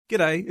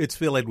G'day, it's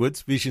Phil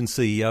Edwards, Vision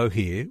CEO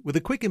here, with a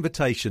quick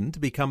invitation to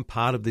become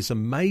part of this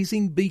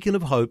amazing beacon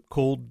of hope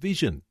called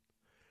Vision.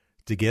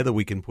 Together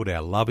we can put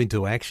our love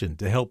into action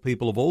to help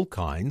people of all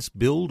kinds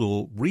build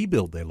or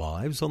rebuild their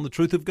lives on the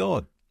truth of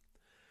God.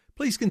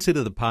 Please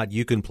consider the part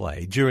you can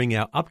play during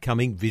our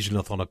upcoming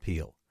Visionathon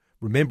appeal,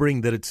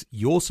 remembering that it's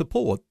your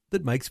support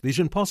that makes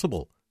Vision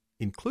possible,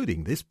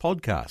 including this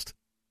podcast.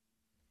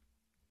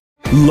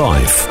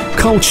 Life,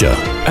 culture,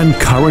 and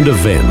current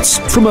events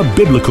from a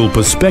biblical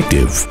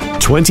perspective.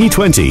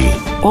 2020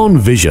 on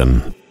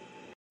Vision.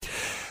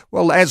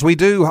 Well, as we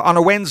do on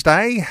a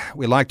Wednesday,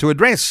 we like to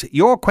address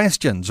your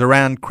questions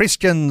around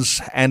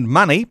Christians and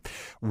money.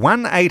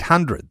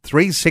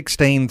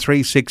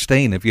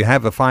 1-800-316-316 if you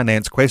have a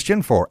finance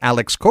question for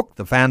Alex Cook,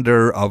 the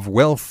founder of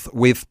Wealth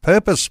with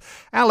Purpose.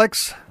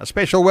 Alex, a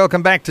special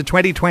welcome back to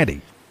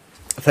 2020.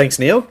 Thanks,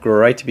 Neil.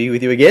 Great to be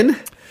with you again.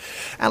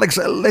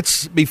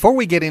 Alex, before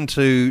we get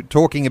into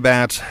talking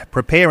about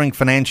preparing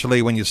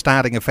financially when you're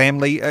starting a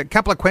family, a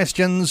couple of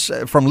questions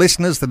from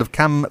listeners that have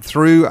come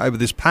through over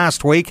this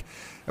past week.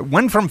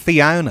 One from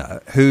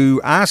Fiona, who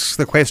asks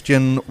the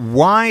question,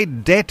 why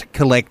debt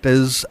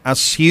collectors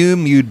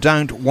assume you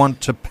don't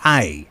want to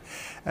pay?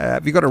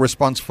 Have you got a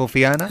response for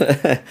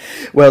Fiona?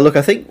 Well, look,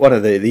 I think one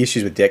of the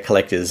issues with debt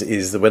collectors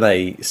is that when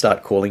they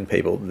start calling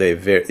people, they're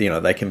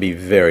they can be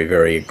very,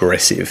 very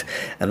aggressive,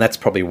 and that's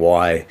probably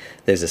why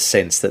there's a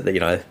sense that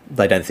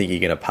they don't think you're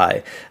going to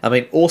pay. I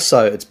mean,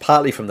 also it's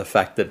partly from the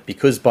fact that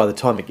because by the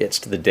time it gets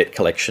to the debt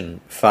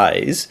collection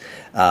phase,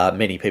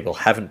 many people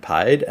haven't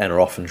paid and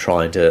are often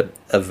trying to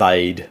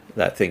evade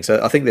that thing.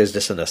 So I think there's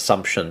just an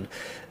assumption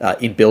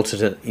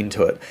inbuilt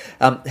into it.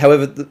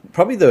 However,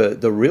 probably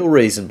the real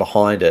reason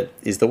behind it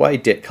is the way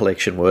debt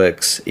collection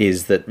works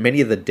is that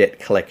many of the debt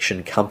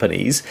collection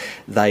companies,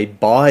 they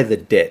buy the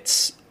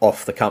debts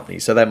off the company.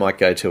 So they might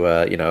go to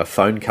a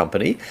phone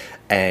company,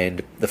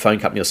 and the phone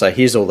company will say,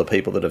 here's all the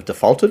people that have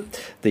defaulted.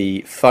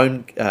 The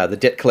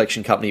debt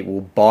collection company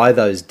will buy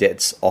those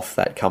debts off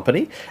that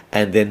company,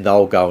 and then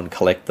they'll go and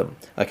collect them.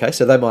 Okay,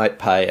 so they might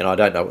pay, and I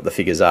don't know what the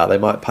figures are, they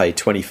might pay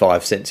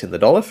 25 cents in the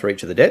dollar for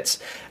each of the debts,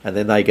 and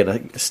then they're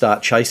going to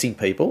start chasing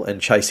people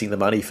and chasing the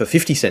money for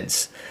 50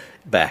 cents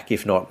back,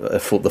 if not the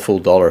full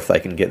dollar, if they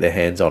can get their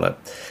hands on it.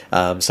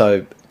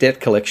 So debt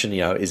collection,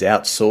 is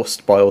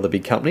outsourced by all the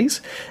big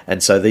companies,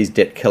 and so these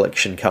debt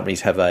collection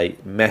companies have a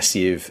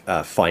massive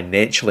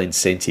financial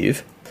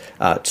incentive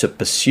to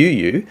pursue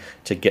you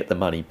to get the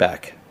money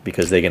back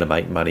because they're going to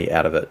make money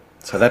out of it.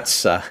 So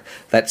that's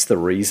the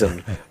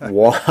reason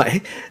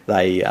why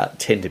they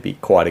tend to be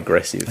quite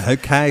aggressive.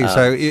 Okay,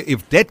 so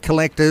if debt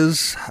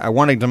collectors are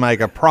wanting to make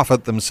a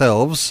profit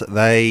themselves,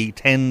 they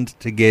tend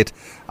to get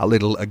a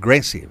little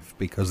aggressive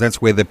because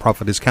that's where their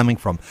profit is coming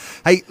from.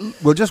 Hey,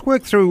 we'll just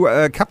work through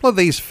a couple of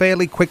these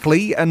fairly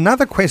quickly.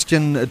 Another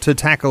question to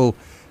tackle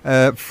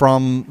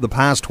from the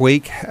past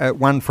week,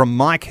 one from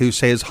Mike who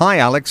says, hi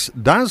Alex,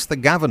 does the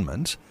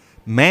government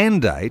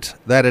mandate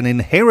that an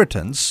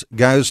inheritance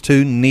goes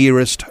to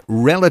nearest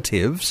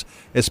relatives,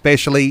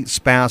 especially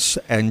spouse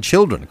and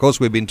children? Of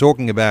course, we've been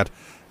talking about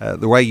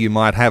the way you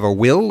might have a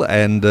will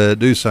and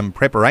do some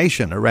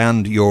preparation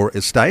around your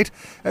estate.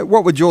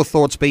 What would your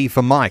thoughts be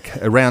for Mike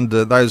around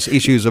those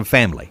issues of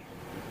family?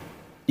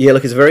 Yeah,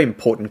 look, it's a very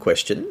important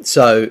question.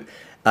 So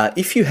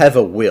if you have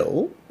a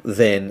will,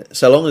 then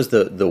so long as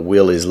the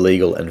will is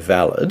legal and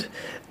valid,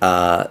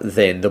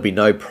 then there'll be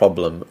no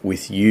problem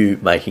with you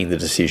making the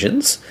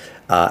decisions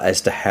as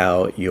to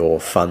how your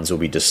funds will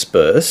be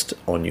dispersed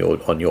on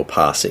your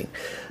passing.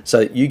 So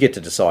you get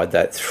to decide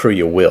that through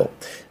your will.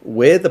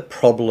 Where the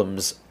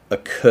problems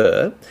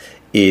occur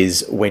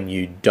is when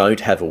you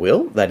don't have a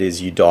will, that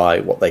is, you die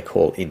what they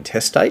call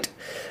intestate,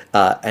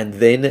 and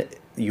then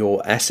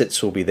your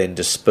assets will be then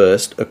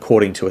dispersed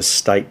according to a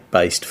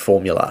state-based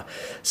formula.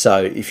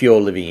 So if you're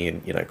living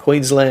in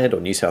Queensland or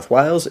New South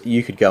Wales,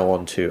 you could go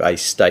onto a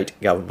state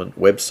government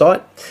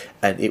website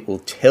and it will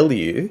tell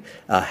you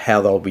how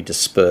they'll be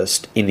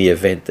dispersed in the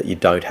event that you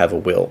don't have a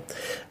will.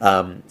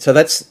 So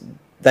that's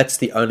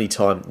the only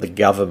time the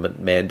government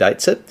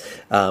mandates it.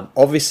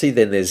 Obviously,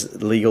 then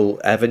there's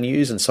legal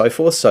avenues and so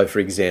forth. So, for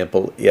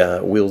example,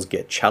 wills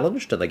get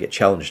challenged, and they get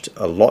challenged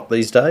a lot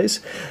these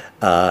days.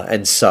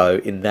 And so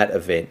in that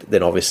event,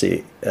 then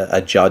obviously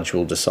a judge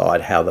will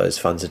decide how those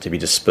funds are to be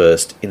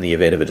dispersed in the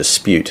event of a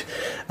dispute.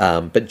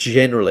 But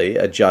generally,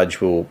 a judge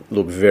will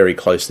look very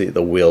closely at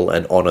the will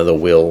and honour the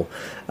will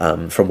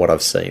from what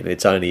I've seen.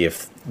 It's only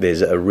if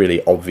there's a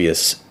really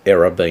obvious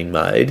error being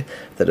made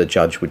that a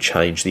judge would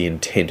change the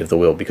intent of the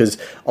will, because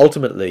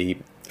ultimately,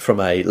 from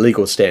a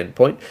legal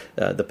standpoint,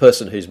 the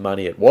person whose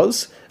money it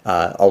was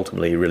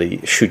ultimately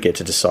really should get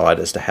to decide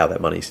as to how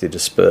that money is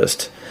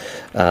dispersed.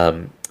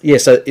 So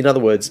in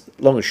other words,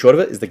 long and short of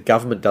it is the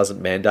government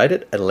doesn't mandate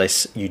it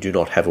unless you do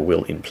not have a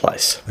will in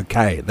place.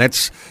 Okay,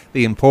 that's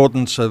the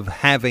importance of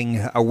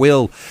having a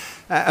will.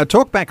 A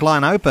talkback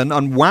line open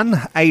on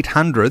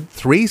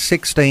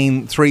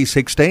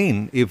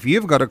 1-800-316-316 if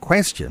you've got a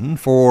question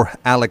for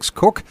Alex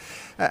Cook.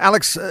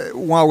 Alex,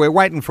 while we're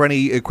waiting for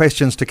any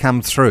questions to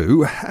come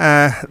through,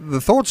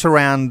 the thoughts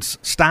around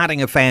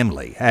starting a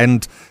family.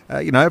 And,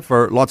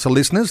 for lots of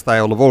listeners,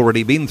 they'll have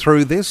already been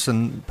through this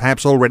and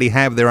perhaps already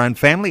have their own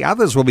family.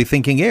 Others will be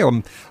thinking,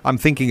 I'm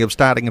thinking of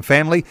starting a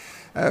family.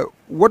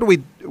 Where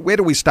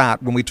do we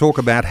start when we talk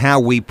about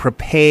how we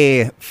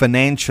prepare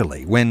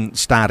financially when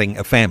starting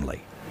a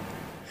family?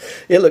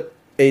 Yeah, look,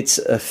 it's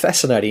a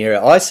fascinating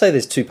area. I say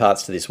there's two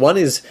parts to this. One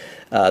is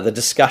the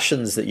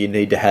discussions that you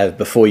need to have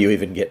before you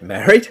even get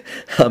married,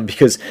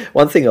 because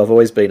one thing I've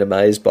always been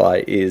amazed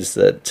by is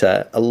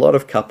that a lot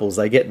of couples,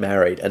 they get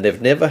married and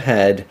they've never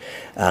had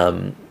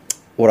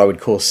what I would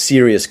call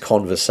serious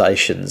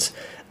conversations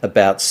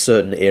about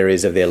certain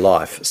areas of their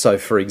life. So,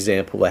 for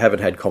example, they haven't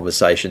had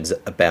conversations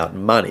about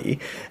money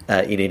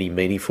in any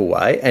meaningful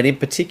way. And in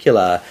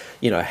particular,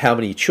 how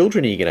many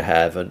children are you going to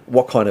have and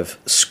what kind of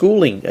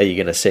schooling are you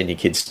going to send your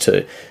kids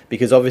to?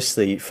 Because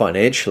obviously,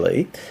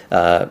 financially,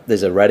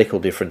 there's a radical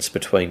difference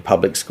between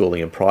public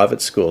schooling and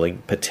private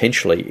schooling,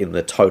 potentially in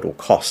the total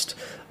cost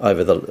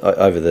over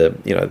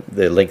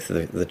the length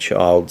of the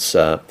child's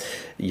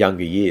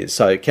younger years.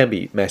 So it can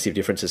be massive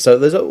differences. So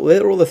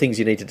there are all the things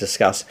you need to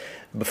discuss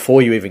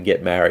before you even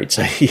get married,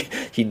 so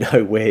you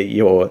know where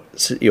your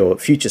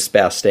future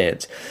spouse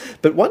stands.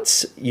 But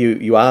once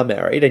you are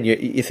married and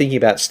you're thinking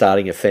about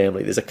starting a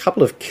family, there's a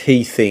couple of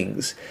key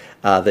things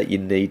that you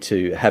need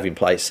to have in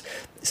place.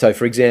 So,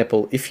 for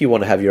example, if you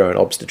want to have your own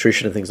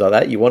obstetrician and things like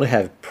that, you want to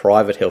have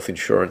private health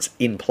insurance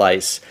in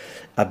place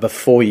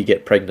before you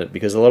get pregnant,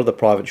 because a lot of the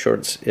private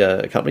insurance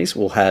companies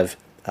will have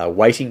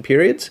waiting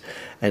periods,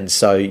 and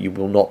so you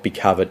will not be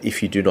covered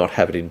if you do not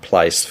have it in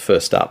place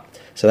first up.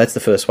 So that's the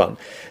first one.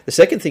 The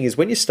second thing is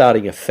when you're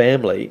starting a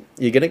family,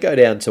 you're going to go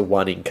down to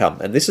one income.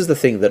 And this is the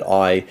thing that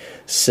I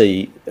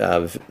see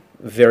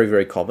very,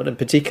 very common, and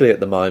particularly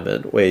at the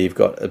moment where you've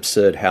got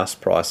absurd house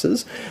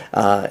prices,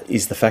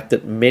 is the fact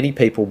that many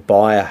people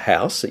buy a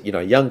house,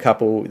 a young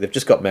couple, they've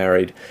just got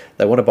married,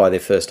 they want to buy their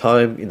first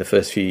home in the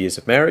first few years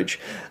of marriage,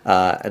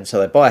 and so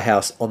they buy a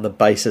house on the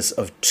basis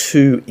of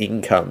two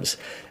incomes.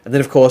 And then,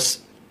 of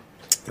course,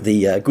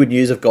 the good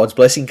news of God's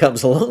blessing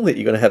comes along that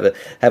you're going to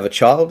have a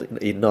child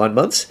in 9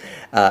 months,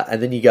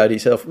 and then you go to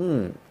yourself,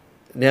 now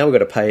we've got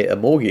to pay a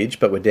mortgage,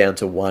 but we're down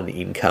to one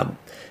income.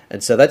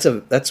 And so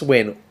that's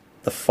when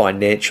the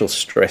financial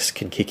stress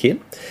can kick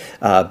in,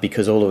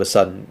 because all of a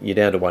sudden you're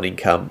down to one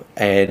income,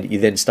 and you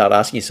then start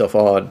asking yourself,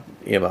 I'm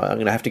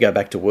going to have to go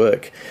back to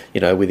work,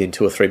 within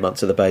 2 or 3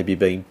 months of the baby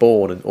being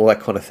born and all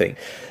that kind of thing.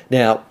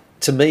 Now,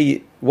 to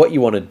me, what you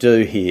want to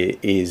do here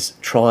is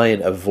try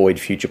and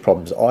avoid future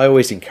problems. I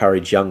always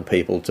encourage young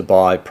people to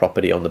buy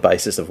property on the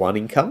basis of one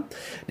income.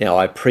 Now,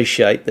 I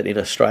appreciate that in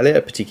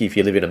Australia, particularly if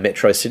you live in a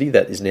metro city,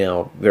 that is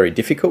now very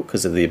difficult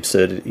because of the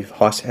absurdity of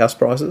house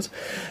prices.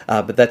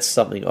 But that's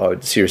something I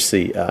would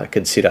seriously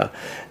consider.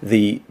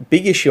 The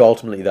big issue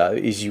ultimately, though,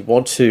 is you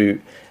want to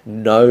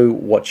know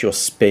what your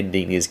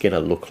spending is going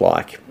to look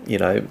like.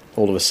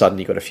 All of a sudden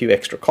you've got a few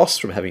extra costs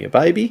from having a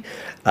baby,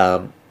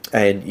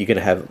 and you're going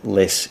to have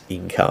less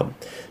income.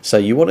 So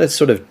you want to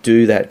sort of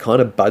do that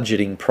kind of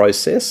budgeting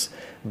process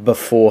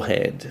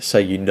beforehand so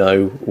you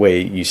know where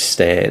you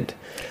stand.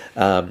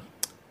 So Alex,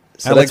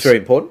 that's very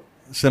important.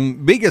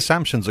 Some big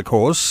assumptions, of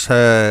course,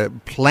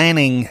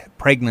 planning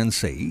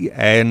pregnancy,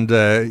 and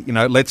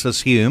let's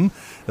assume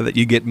that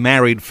you get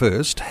married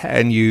first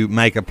and you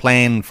make a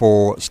plan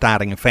for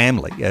starting a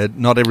family.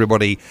 Not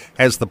everybody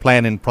has the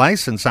plan in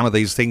place, and some of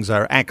these things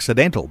are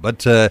accidental, but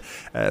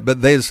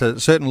there's a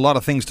certain lot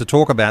of things to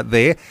talk about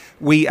there.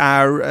 We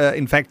are,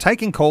 in fact,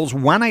 taking calls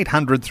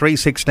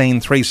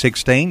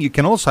 1-800-316-316. You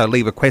can also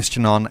leave a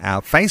question on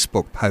our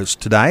Facebook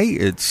post today.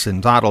 It's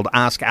entitled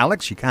Ask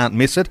Alex. You can't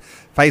miss it.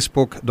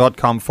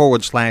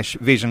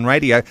 Facebook.com/Vision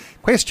Radio.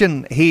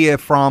 Question here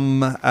from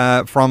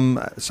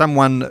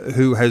someone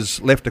who has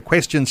left a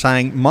question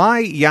saying, my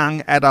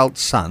young adult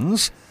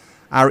sons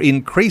are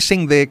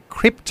increasing their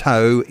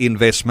crypto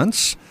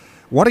investments.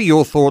 What are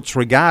your thoughts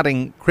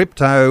regarding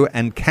crypto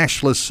and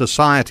cashless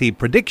society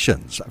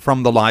predictions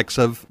from the likes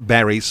of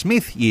Barry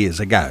Smith years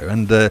ago?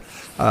 And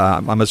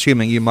I'm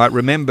assuming you might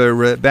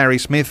remember Barry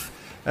Smith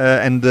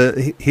and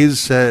his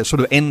sort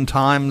of end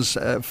times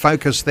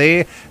focus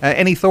there.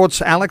 Any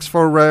thoughts, Alex,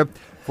 for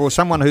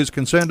someone who's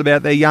concerned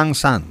about their young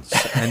sons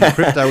and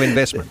crypto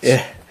investments?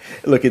 Yeah.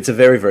 Look, it's a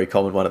very, very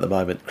common one at the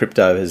moment.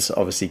 Crypto has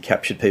obviously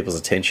captured people's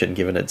attention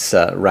given its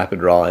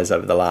rapid rise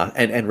over the last,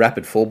 and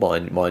rapid fall,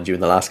 mind you,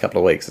 in the last couple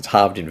of weeks. It's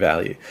halved in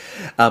value.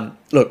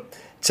 Look,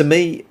 to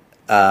me,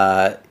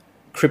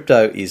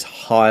 crypto is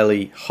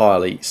highly,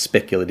 highly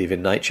speculative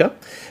in nature.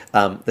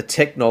 The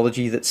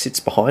technology that sits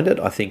behind it,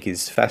 I think,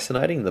 is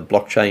fascinating, the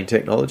blockchain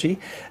technology,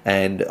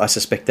 and I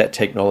suspect that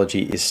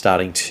technology is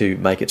starting to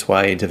make its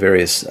way into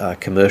various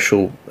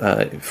commercial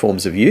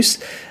forms of use.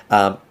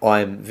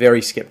 I'm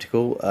very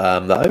skeptical,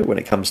 though, when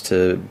it comes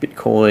to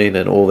Bitcoin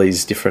and all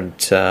these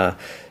different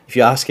if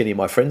you ask any of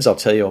my friends, I'll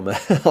tell you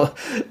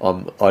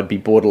I'd be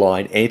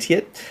borderline anti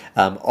it.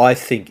 I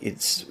think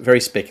it's very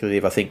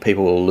speculative. I think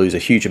people will lose a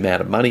huge amount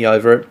of money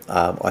over it.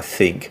 I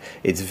think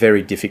it's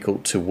very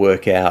difficult to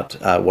work out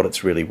what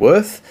it's really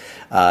worth.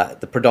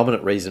 The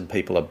predominant reason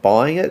people are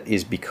buying it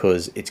is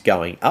because it's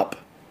going up.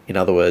 In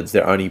other words,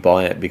 they're only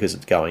buying it because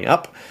it's going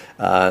up,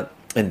 and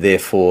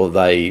therefore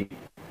they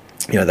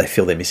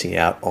feel they're missing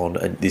out on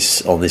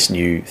this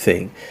new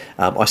thing.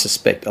 I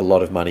suspect a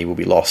lot of money will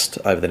be lost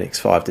over the next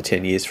 5 to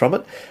 10 years from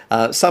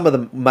it. Some of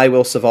them may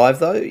well survive,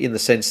 though, in the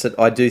sense that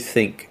I do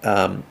think,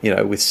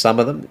 with some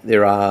of them,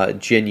 there are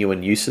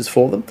genuine uses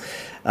for them.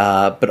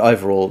 But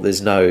overall,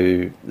 there's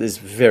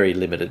very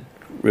limited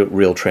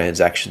real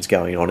transactions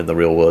going on in the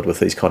real world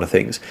with these kind of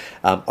things.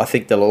 I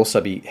think they'll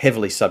also be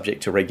heavily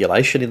subject to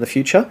regulation in the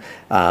future,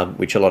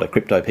 which a lot of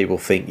crypto people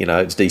think,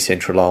 it's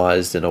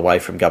decentralized and away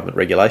from government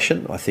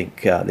regulation. I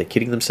think they're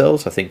kidding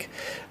themselves. I think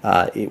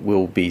it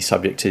will be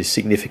subject to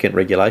significant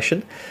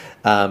regulation.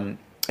 And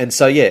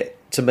so,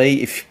 to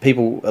me, if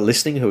people are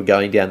listening who are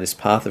going down this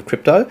path of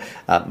crypto,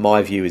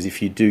 my view is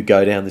if you do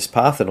go down this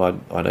path, and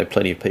I know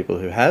plenty of people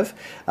who have,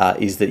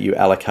 is that you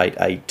allocate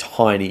a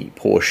tiny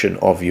portion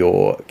of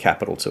your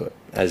capital to it,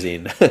 as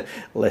in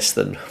less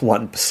than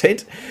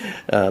 1%,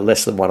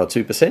 less than 1 or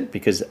 2%,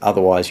 because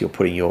otherwise you're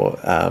putting your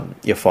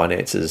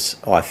finances,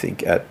 I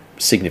think, at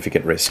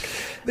significant risk.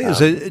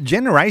 There's a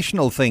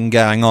generational thing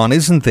going on,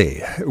 isn't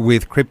there,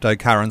 with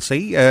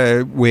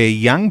cryptocurrency, where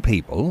young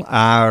people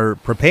are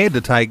prepared to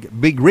take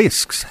big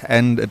risks,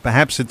 and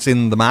perhaps it's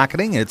in the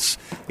marketing, it's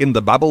in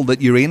the bubble that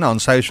you're in on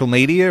social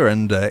media,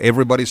 and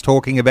everybody's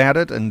talking about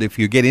it, and if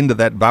you get into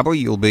that bubble,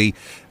 you'll be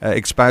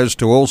exposed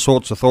to all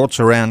sorts of thoughts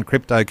around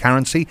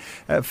cryptocurrency.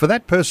 For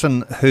that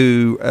person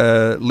who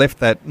left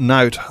that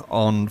note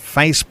on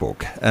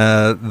Facebook,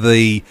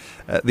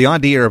 the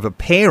idea of a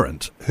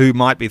parent who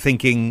might be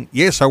thinking,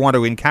 yes, I want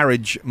to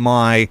encourage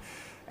my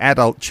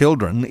adult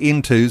children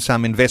into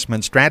some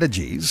investment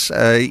strategies,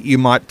 you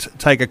might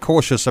take a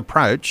cautious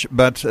approach,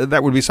 but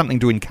that would be something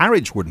to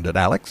encourage, wouldn't it,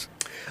 Alex?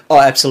 Oh,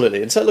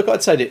 absolutely. And so, look,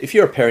 I'd say that if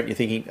you're a parent, you're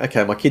thinking,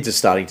 okay, my kids are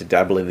starting to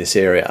dabble in this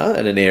area,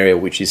 and an area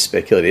which is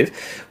speculative,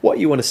 what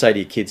you want to say to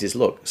your kids is,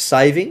 look,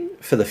 saving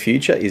for the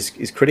future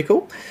is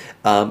critical,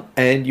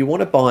 and you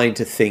want to buy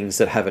into things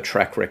that have a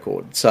track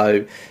record.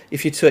 So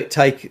if you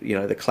take,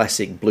 the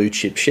classic blue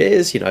chip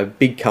shares,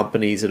 big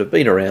companies that have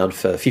been around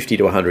for 50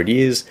 to 100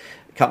 years,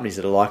 companies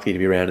that are likely to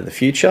be around in the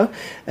future,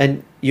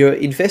 and you're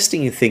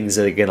investing in things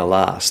that are going to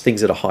last, things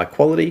that are high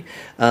quality.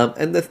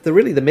 And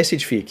the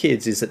message for your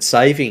kids is that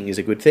saving is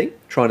a good thing,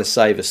 trying to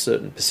save a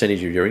certain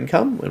percentage of your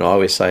income. And I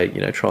always say,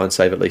 try and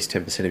save at least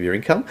 10% of your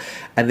income,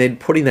 and then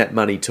putting that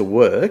money to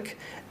work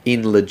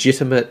in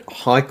legitimate,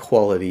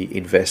 high-quality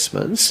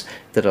investments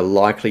that are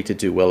likely to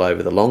do well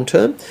over the long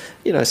term.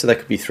 So that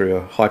could be through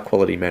a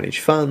high-quality managed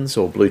funds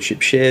or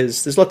blue-chip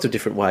shares. There's lots of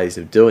different ways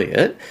of doing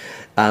it.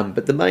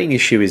 But the main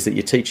issue is that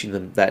you're teaching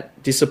them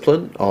that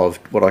discipline of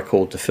what I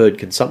call deferred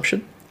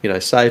consumption,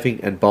 saving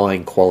and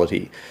buying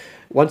quality.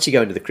 Once you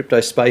go into the crypto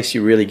space,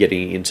 you're really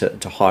getting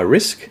into high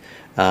risk,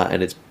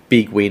 and it's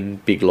big win,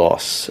 big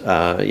loss,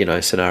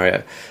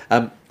 scenario.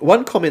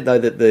 One comment, though,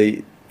 that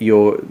the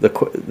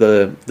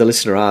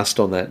listener asked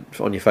on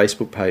your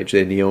Facebook page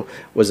there, Neil,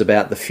 was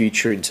about the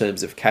future in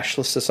terms of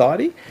cashless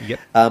society.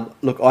 Yep.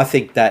 Look, I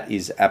think that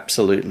is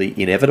absolutely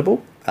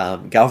inevitable.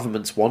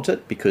 Governments want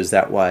it because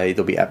that way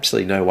there'll be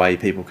absolutely no way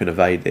people can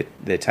evade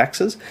their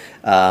taxes.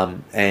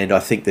 And I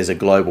think there's a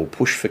global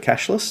push for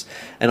cashless.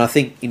 And I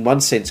think in one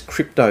sense,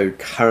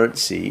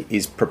 cryptocurrency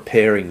is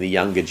preparing the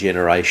younger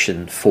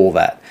generation for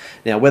that.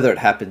 Now, whether it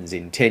happens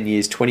in 10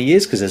 years, 20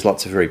 years, because there's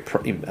lots of very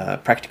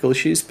practical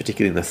issues,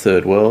 particularly in the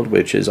third world,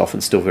 which is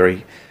often still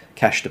very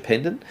cash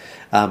dependent.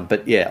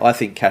 But yeah, I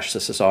think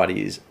cashless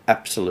society is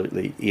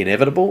absolutely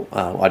inevitable.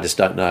 I just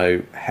don't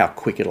know how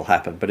quick it'll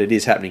happen, but it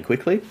is happening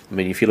quickly. I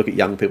mean, if you look at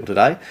young people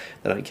today,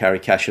 they don't carry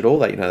cash at all.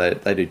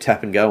 They do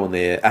tap and go on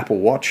their Apple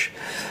Watch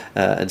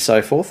and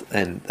so forth,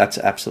 and that's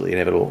absolutely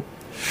inevitable.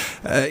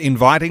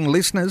 Inviting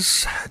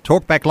listeners,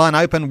 talkback line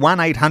open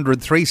 1-800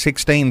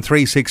 316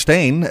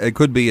 316. It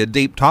could be a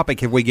deep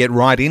topic if we get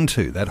right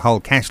into that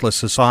whole cashless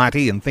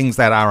society and things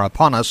that are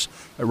upon us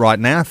right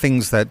now,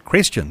 things that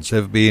Christians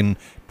have been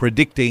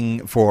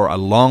predicting for a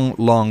long,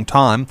 long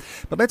time.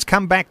 But let's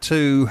come back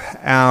to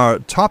our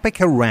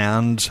topic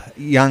around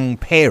young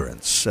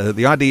parents,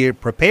 the idea of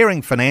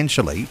preparing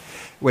financially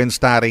when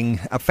starting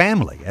a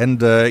family. And,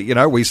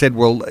 we said,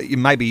 well,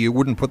 maybe you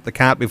wouldn't put the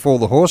cart before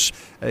the horse.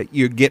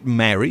 You get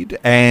married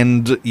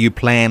and you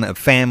plan a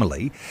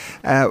family.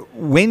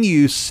 When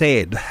you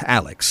said,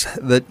 Alex,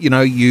 that,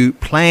 you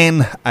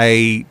plan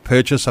a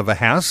purchase of a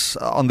house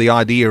on the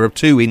idea of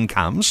two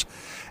incomes,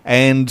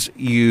 and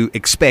you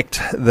expect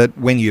that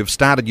when you've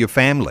started your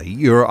family,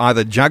 you're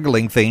either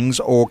juggling things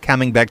or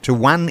coming back to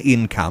one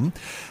income.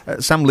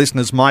 Some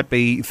listeners might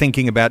be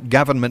thinking about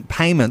government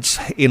payments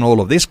in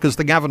all of this, because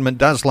the government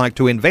does like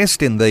to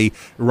invest in the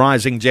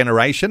rising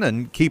generation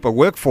and keep a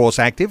workforce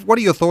active. What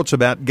are your thoughts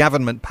about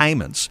government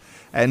payments?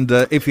 And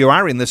if you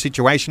are in the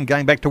situation,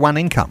 going back to one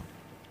income?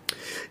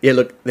 Yeah,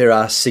 look, there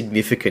are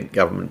significant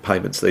government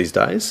payments these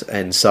days,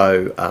 and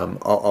so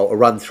I'll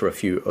run through a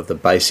few of the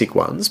basic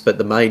ones, but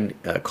the main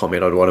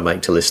comment I'd want to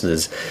make to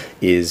listeners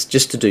is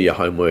just to do your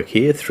homework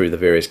here through the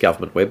various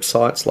government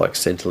websites like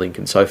Centrelink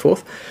and so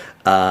forth.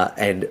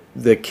 And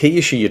the key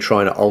issue you're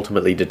trying to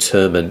ultimately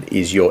determine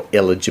is your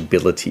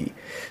eligibility.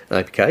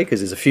 Okay,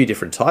 because there's a few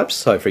different types.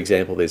 So, for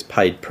example, there's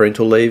paid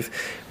parental leave,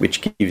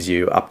 which gives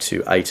you up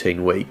to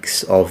 18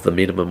 weeks of the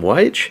minimum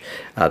wage.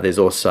 There's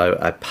also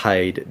a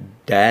paid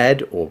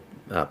dad or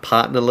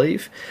partner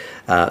leave.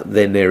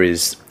 Then there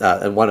is,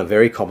 and a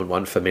very common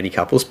one for many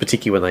couples,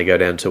 particularly when they go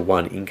down to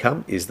one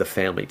income, is the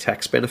family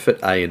tax benefit,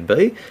 A and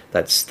B.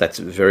 That's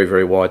very,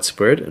 very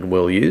widespread and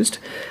well used.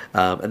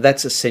 And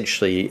that's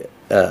essentially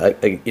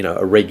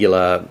a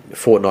regular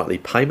fortnightly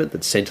payment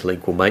that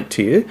Centrelink will make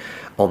to you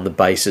on the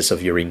basis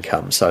of your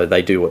income. So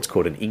they do what's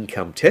called an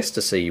income test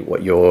to see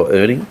what you're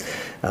earning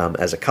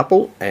as a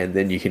couple, and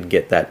then you can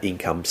get that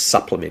income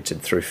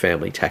supplemented through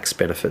family tax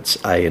benefits.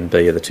 A and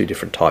B are the two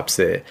different types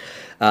there.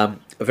 A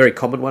very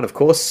common one, of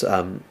course,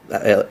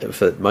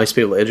 for most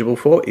people eligible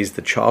for, is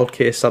the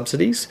childcare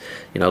subsidies.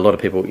 A lot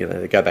of people,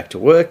 they go back to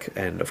work,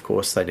 and of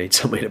course they need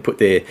somewhere to put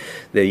their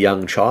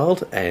young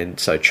child, and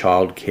so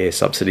childcare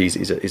subsidies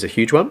is a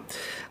huge one.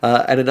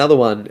 And another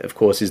one, of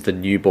course, is the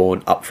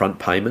newborn upfront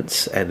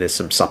payments, and there's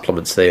some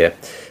supplements there.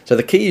 So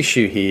the key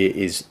issue here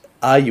is,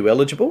 are you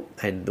eligible?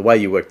 And the way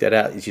you work that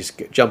out is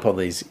just jump on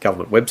these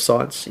government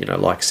websites,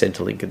 like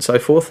Centrelink and so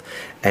forth,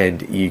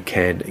 and you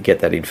can get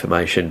that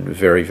information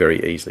very,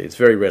 very easily. It's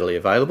very readily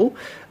available,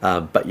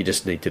 but you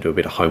just need to do a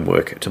bit of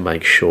homework to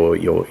make sure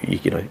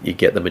you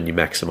get them and you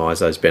maximise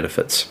those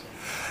benefits.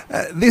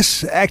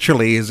 This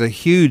actually is a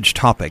huge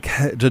topic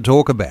to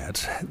talk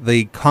about,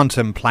 the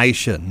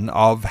contemplation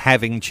of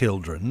having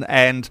children,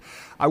 and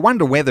I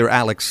wonder whether,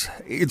 Alex,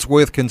 it's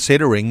worth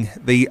considering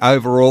the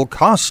overall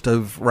cost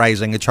of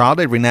raising a child.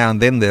 Every now and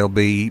then there'll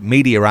be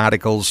media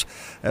articles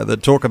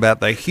that talk about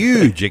the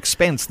huge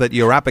expense that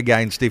you're up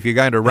against if you're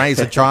going to raise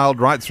a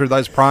child right through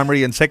those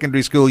primary and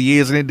secondary school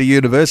years and into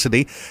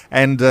university,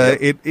 and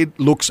it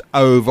looks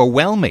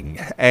overwhelming.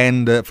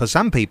 And for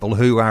some people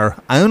who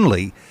are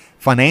only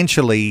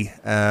financially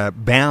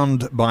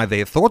bound by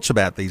their thoughts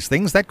about these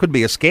things, that could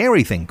be a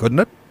scary thing, couldn't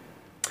it?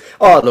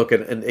 Oh, look,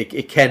 and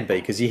it can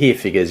be, because you hear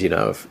figures,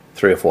 of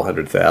 $300,000 or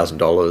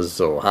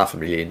 $400,000 or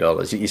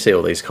 $500,000. You see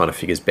all these kind of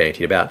figures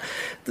bantied about.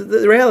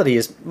 The reality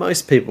is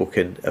most people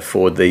can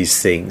afford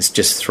these things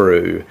just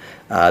through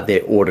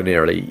their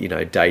ordinarily,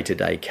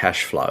 day-to-day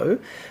cash flow.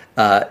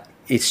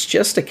 It's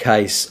just a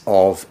case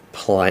of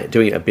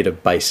doing a bit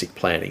of basic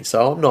planning.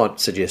 So I'm not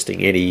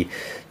suggesting any,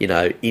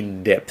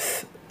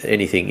 in-depth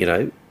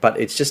anything, but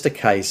it's just a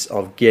case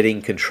of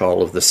getting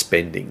control of the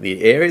spending.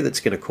 The area that's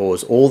going to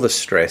cause all the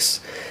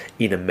stress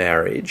in a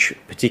marriage,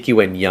 particularly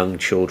when young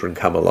children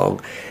come along,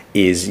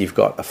 is you've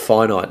got a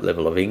finite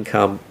level of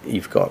income,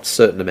 you've got a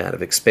certain amount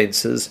of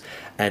expenses,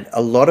 and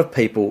a lot of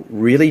people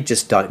really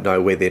just don't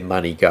know where their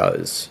money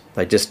goes.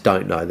 They just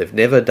don't know. They've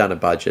never done a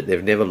budget.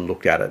 They've never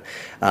looked at it.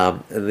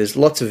 And there's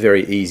lots of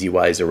very easy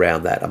ways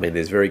around that. I mean,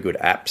 there's very good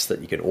apps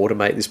that you can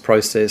automate this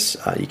process.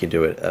 You can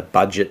do a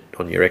budget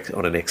on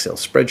an Excel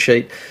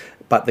spreadsheet.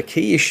 But the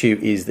key issue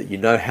is that you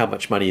know how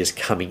much money is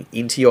coming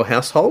into your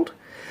household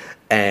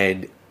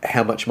and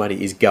how much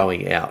money is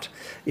going out.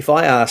 If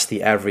I ask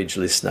the average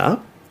listener,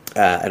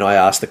 and I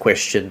ask the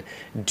question,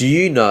 do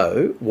you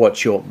know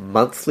what your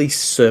monthly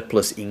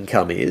surplus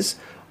income is?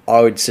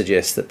 I would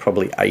suggest that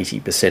probably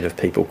 80% of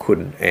people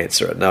couldn't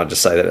answer it. Now, I'd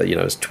just say that,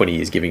 it's 20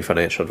 years giving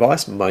financial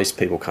advice. Most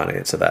people can't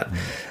answer that.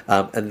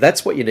 And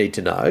that's what you need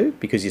to know,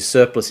 because your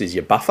surplus is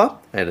your buffer.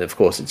 And, of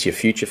course, it's your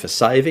future for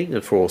saving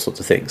and for all sorts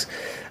of things.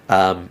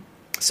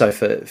 So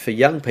for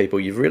young people,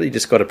 you've really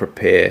just got to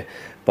prepare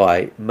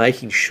by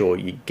making sure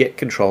you get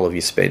control of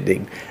your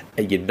spending,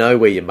 and you know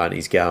where your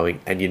money's going,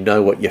 and you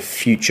know what your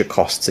future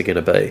costs are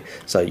going to be.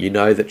 So you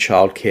know that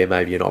childcare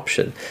may be an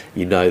option.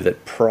 You know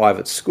that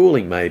private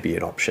schooling may be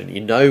an option.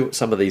 You know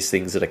some of these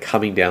things that are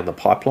coming down the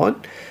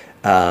pipeline,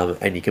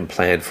 and you can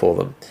plan for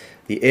them.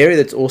 The area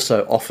that's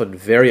also often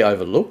very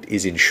overlooked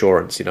is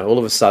insurance. All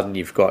of a sudden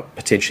you've got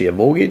potentially a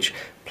mortgage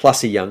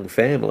plus a young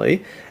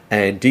family,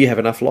 and do you have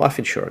enough life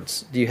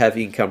insurance? Do you have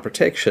income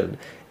protection?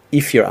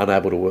 If you're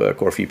unable to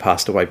work or if you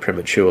passed away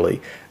prematurely,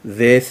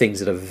 they're things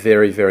that are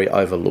very, very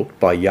overlooked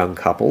by young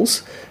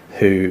couples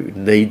who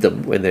need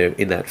them when they're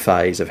in that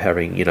phase of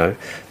having,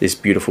 this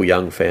beautiful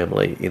young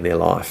family in their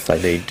life.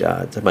 They need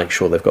to make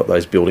sure they've got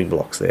those building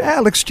blocks there.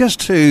 Alex, just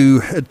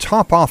to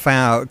top off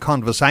our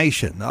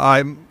conversation,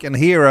 I can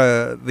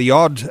hear the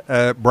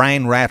odd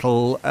brain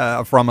rattle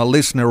from a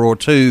listener or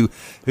two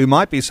who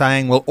might be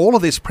saying, well, all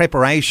of this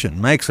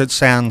preparation makes it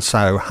sound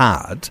so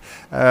hard.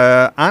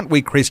 Aren't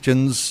we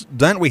Christians?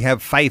 Don't we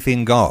have faith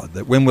in God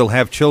that when we'll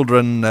have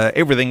children,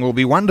 everything will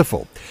be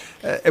wonderful?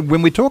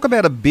 When we talk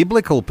about a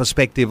biblical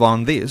perspective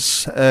on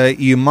this,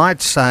 you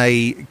might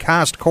say,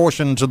 cast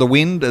caution to the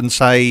wind and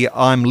say,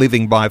 I'm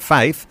living by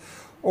faith.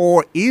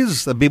 Or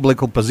is the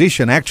biblical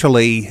position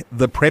actually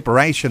the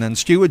preparation and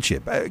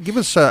stewardship? Give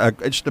us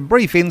just a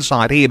brief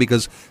insight here,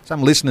 because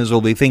some listeners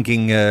will be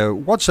thinking,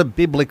 what's a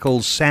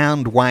biblical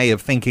sound way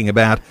of thinking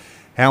about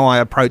how I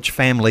approach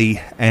family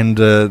and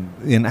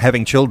in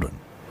having children?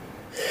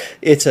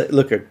 It's a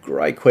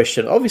great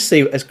question.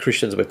 Obviously, as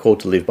Christians, we're called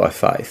to live by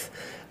faith,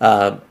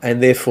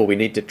 and therefore we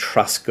need to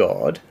trust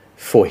God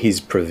for his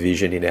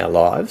provision in our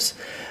lives.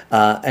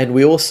 And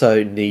we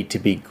also need to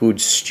be good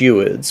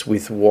stewards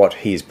with what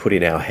he's put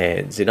in our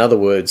hands. In other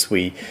words,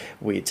 we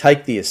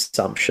take the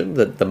assumption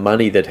that the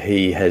money that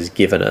he has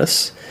given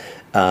us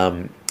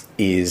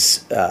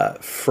is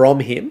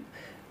from him,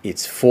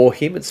 it's for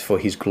him, it's for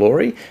his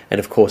glory, and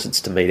of course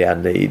it's to meet our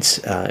needs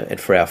and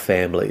for our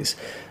families.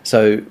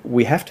 So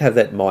we have to have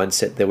that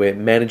mindset that we're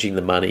managing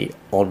the money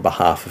on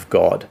behalf of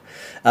God.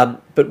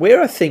 But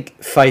where I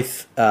think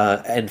faith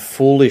and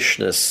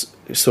foolishness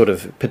sort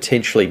of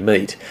potentially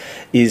meet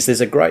is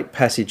there's a great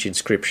passage in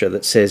Scripture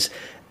that says,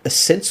 a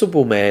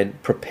sensible man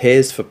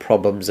prepares for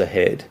problems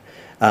ahead.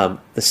 The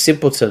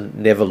simpleton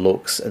never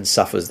looks and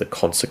suffers the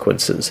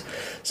consequences.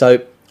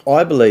 So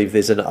I believe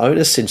there's an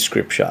onus in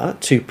Scripture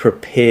to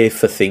prepare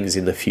for things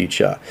in the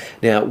future.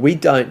 Now, we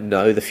don't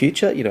know the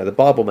future. You know, the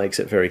Bible makes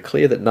it very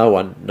clear that no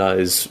one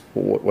knows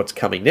what's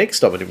coming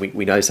next. I mean,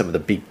 we know some of the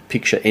big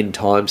picture end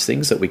times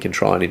things that we can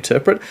try and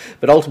interpret,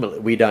 but ultimately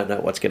we don't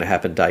know what's going to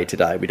happen day to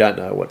day. We don't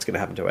know what's going to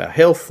happen to our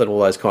health and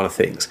all those kind of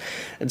things.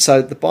 And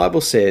so the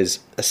Bible says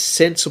a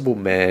sensible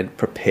man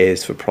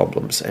prepares for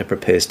problems and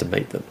prepares to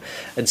meet them.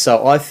 And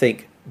so I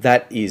think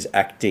that is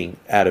acting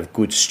out of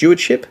good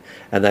stewardship,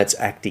 and that's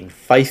acting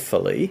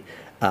faithfully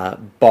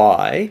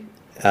by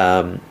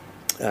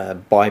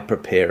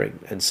preparing.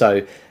 And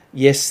so,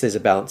 yes, there's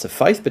a balance of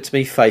faith, but to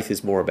me, faith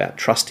is more about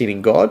trusting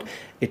in God.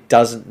 It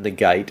doesn't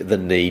negate the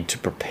need to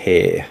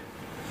prepare.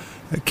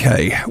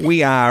 Okay,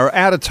 we are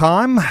out of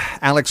time.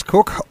 Alex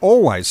Cook,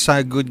 always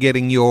so good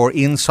getting your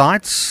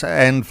insights.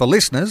 And for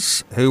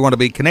listeners who want to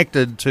be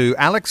connected to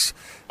Alex,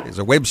 there's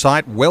a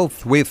website,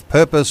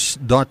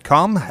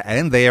 wealthwithpurpose.com,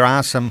 and there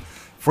are some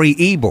free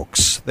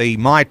ebooks, the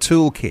My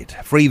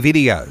Toolkit, free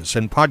videos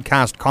and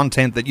podcast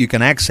content that you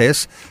can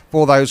access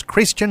for those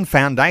Christian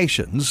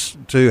foundations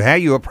to how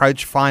you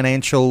approach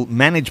financial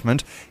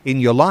management in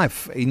your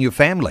life, in your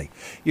family.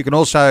 You can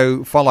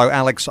also follow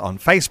Alex on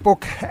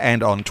Facebook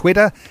and on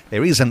Twitter.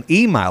 There is an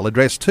email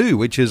address too,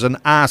 which is an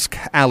Ask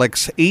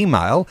Alex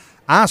email,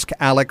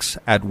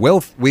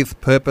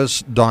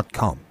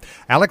 askalex@wealthwithpurpose.com.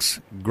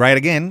 Alex, great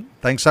again.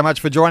 Thanks so much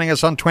for joining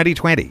us on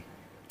 2020.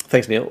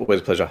 Thanks, Neil.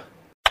 Always a pleasure.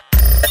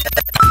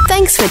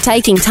 Thanks for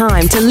taking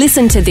time to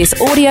listen to this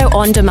audio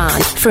on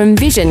demand from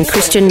Vision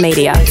Christian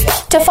Media.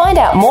 To find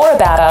out more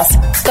about us,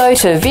 go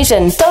to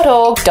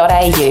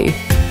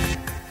vision.org.au.